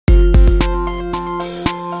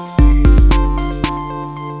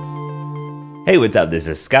Hey, what's up? This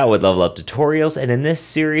is Scott with Level Up Tutorials, and in this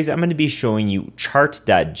series I'm going to be showing you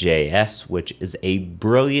Chart.js, which is a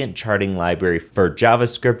brilliant charting library for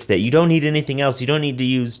JavaScript that you don't need anything else. You don't need to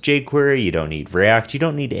use jQuery, you don't need React, you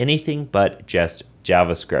don't need anything but just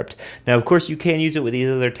JavaScript. Now, of course, you can use it with these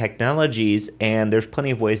other technologies, and there's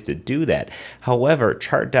plenty of ways to do that. However,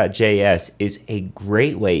 Chart.js is a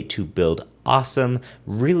great way to build awesome,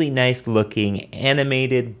 really nice looking,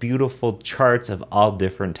 animated, beautiful charts of all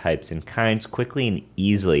different types and kinds quickly and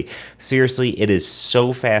easily. Seriously, it is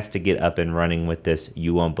so fast to get up and running with this,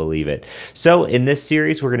 you won't believe it. So in this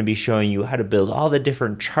series, we're going to be showing you how to build all the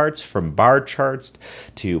different charts, from bar charts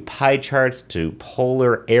to pie charts to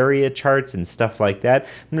polar area charts and stuff like that.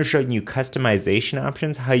 I'm going to show you customization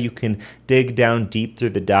options, how you can dig down deep through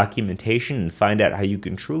the documentation and find out how you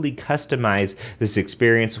can truly customize this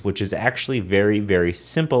experience, which is actually very, very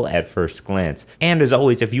simple at first glance. And as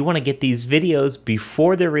always, if you want to get these videos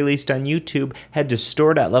before they're released on YouTube, head to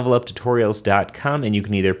store.leveluptutorials.com and you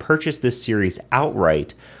can either purchase this series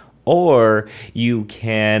outright, or you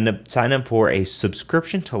can sign up for a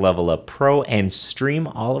subscription to Level Up Pro and stream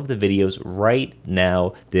all of the videos right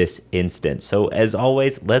now this instant. So as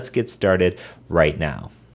always, let's get started right now.